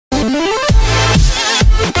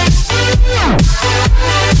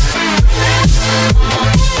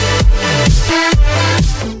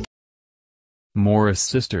Morris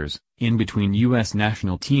sisters, in between U.S.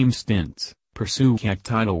 national team stints, pursue WCAC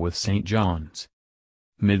title with St. John's.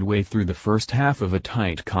 Midway through the first half of a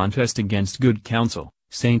tight contest against Good Counsel,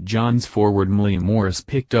 St. John's forward Maliah Morris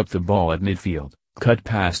picked up the ball at midfield, cut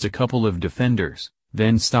past a couple of defenders,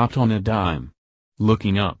 then stopped on a dime.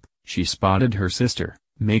 Looking up, she spotted her sister,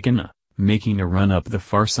 Makenna, making a run up the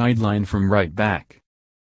far sideline from right back.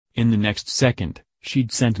 In the next second,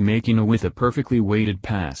 she'd sent Makenna with a perfectly weighted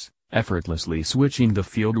pass, effortlessly switching the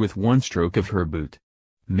field with one stroke of her boot.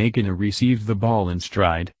 Makenna received the ball in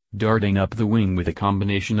stride, darting up the wing with a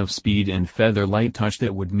combination of speed and feather-light touch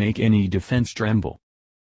that would make any defense tremble.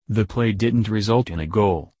 The play didn't result in a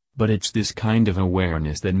goal, but it's this kind of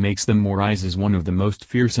awareness that makes the Morrises one of the most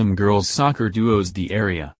fearsome girls soccer duos the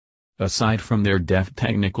area. Aside from their deft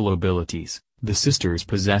technical abilities, the sisters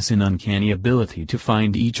possess an uncanny ability to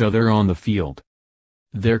find each other on the field.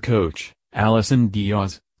 Their coach, Alison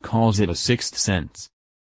Diaz, calls it a sixth sense.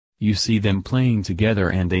 "You see them playing together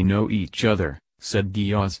and they know each other," said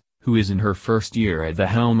Diaz, who is in her first year at the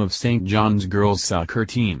helm of St. John's girls soccer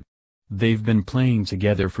team. "They've been playing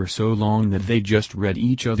together for so long that they just read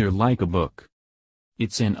each other like a book."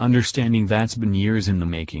 It's an understanding that's been years in the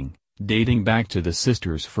making, dating back to the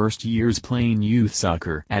sisters' first years playing youth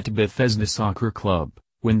soccer at Bethesda Soccer Club,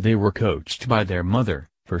 when they were coached by their mother,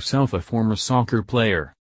 herself a former soccer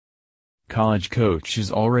player. College coaches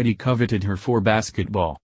already coveted her for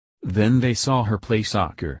basketball. Then they saw her play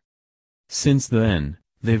soccer. Since then,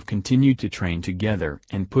 they've continued to train together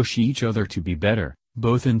and push each other to be better,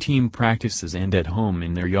 both in team practices and at home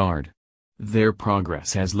in their yard. Their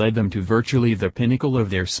progress has led them to virtually the pinnacle of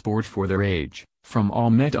their sport for their age, from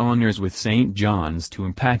all-Met honors with St. John's to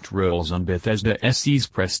impact roles on Bethesda SC's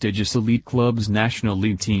prestigious elite club's National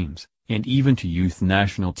League teams, and even to youth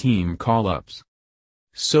national team call-ups.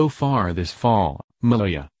 So far this fall,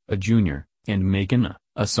 Maliah, a junior, and Makenna,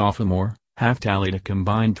 a sophomore, have tallied a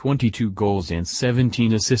combined 22 goals and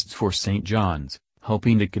 17 assists for St. John's,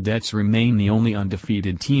 helping the Cadets remain the only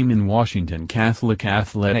undefeated team in Washington Catholic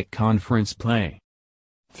Athletic Conference play.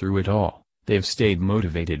 Through it all, they've stayed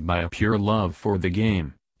motivated by a pure love for the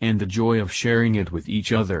game, and the joy of sharing it with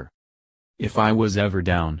each other. "If I was ever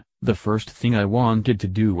down, the first thing I wanted to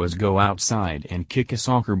do was go outside and kick a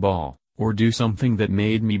soccer ball, or do something that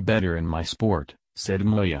made me better in my sport," said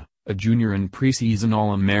Maliah, a junior and preseason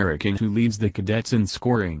All-American who leads the Cadets in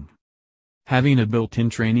scoring. "Having a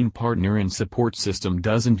built-in training partner and support system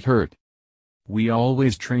doesn't hurt. We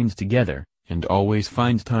always trained together, and always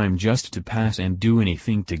find time just to pass and do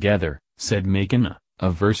anything together," said Makenna,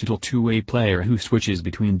 a versatile two-way player who switches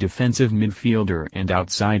between defensive midfielder and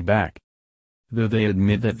outside back. Though they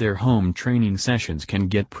admit that their home training sessions can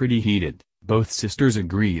get pretty heated, both sisters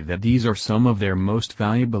agree that these are some of their most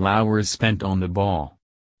valuable hours spent on the ball.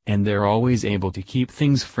 And they're always able to keep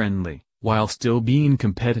things friendly, while still being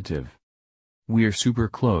competitive. "We're super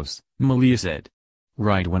close," Maliah said.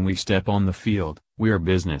 "Right when we step on the field, we're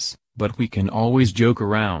business, but we can always joke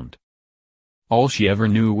around." All she ever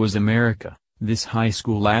knew was America. This high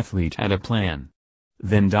school athlete had a plan.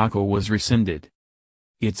 Then DACA was rescinded.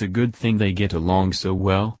 It's a good thing they get along so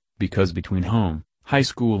well, because between home, high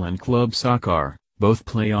school and club soccer, both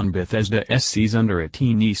play on Bethesda SC's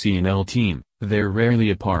under-18 ECNL team, they're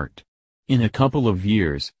rarely apart. In a couple of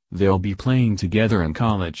years, they'll be playing together in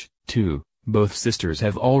college, too. Both sisters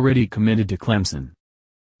have already committed to Clemson.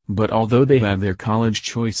 But although they have their college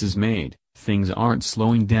choices made, things aren't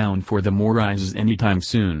slowing down for the Morrises anytime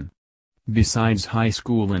soon. Besides high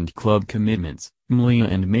school and club commitments, Maliah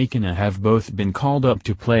and Makenna have both been called up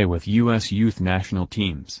to play with U.S. youth national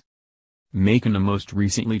teams. Makenna most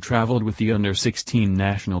recently traveled with the under-16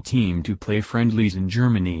 national team to play friendlies in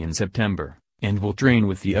Germany in September, and will train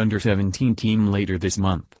with the under-17 team later this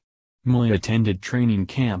month. Maliah attended training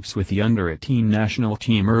camps with the under-18 national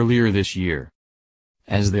team earlier this year.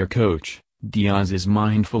 As their coach, Diaz is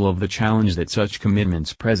mindful of the challenge that such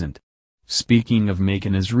commitments present. Speaking of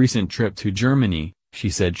Makenna's recent trip to Germany, she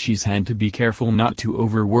said she's had to be careful not to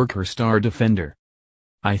overwork her star defender.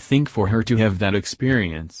 "I think for her to have that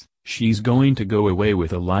experience, she's going to go away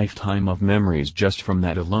with a lifetime of memories just from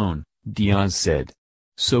that alone," Diaz said.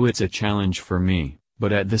 "So it's a challenge for me,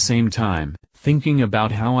 but at the same time, thinking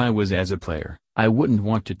about how I was as a player, I wouldn't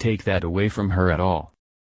want to take that away from her at all."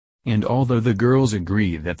 And although the girls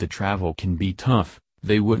agree that the travel can be tough,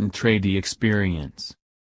 they wouldn't trade the experience.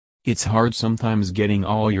 "It's hard sometimes getting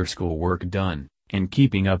all your schoolwork done, and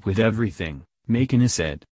keeping up with everything," Makenna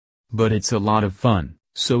said. "But it's a lot of fun,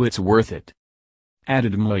 so it's worth it."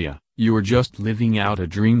 Added Maliah, "You're just living out a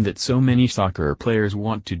dream that so many soccer players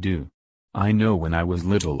want to do. I know when I was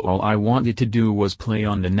little all I wanted to do was play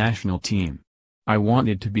on the national team. I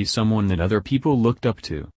wanted to be someone that other people looked up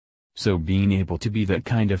to. So being able to be that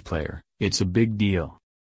kind of player, it's a big deal.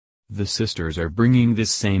 The sisters are bringing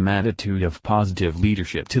this same attitude of positive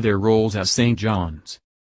leadership to their roles at St. John's.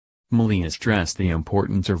 Maliah stressed the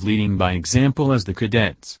importance of leading by example as the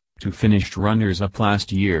cadets, who finished runners-up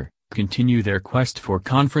last year, continue their quest for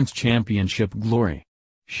conference championship glory.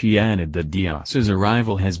 She added that Diaz's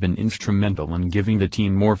arrival has been instrumental in giving the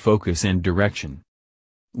team more focus and direction.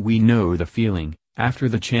 "We know the feeling, after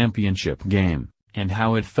the championship game, and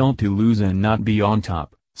how it felt to lose and not be on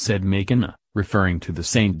top," said Makenna, referring to the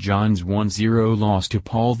St. John's 1-0 loss to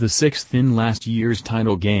Paul VI in last year's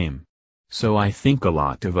title game. "So I think a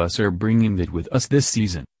lot of us are bringing that with us this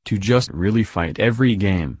season, to just really fight every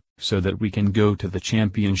game, so that we can go to the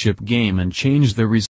championship game and change the result."